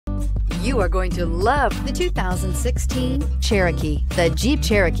You are going to love the 2016 Cherokee. The Jeep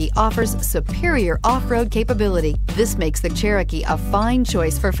Cherokee offers superior off-road capability. This makes the Cherokee a fine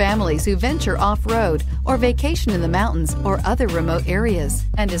choice for families who venture off-road or vacation in the mountains or other remote areas,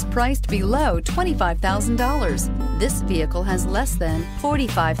 and is priced below $25,000. This vehicle has less than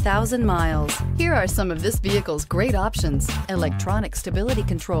 45,000 miles. Here are some of this vehicle's great options: electronic stability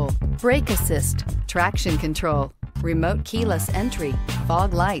control, brake assist, traction control, remote keyless entry,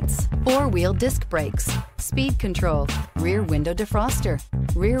 fog lights, four-wheel disc brakes, speed control, rear window defroster,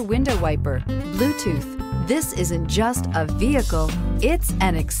 rear window wiper, Bluetooth. This isn't just a vehicle, it's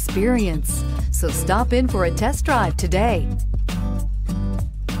an experience. So stop in for a test drive today.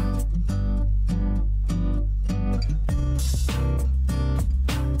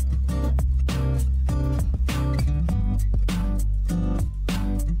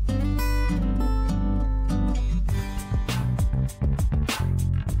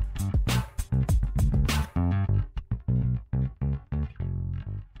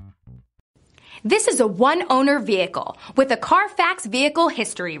 This is a one-owner vehicle with a CARFAX Vehicle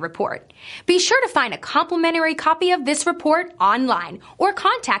History Report. Be sure to find a complimentary copy of this report online or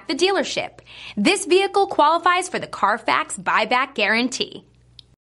contact the dealership. This vehicle qualifies for the CARFAX Buyback Guarantee.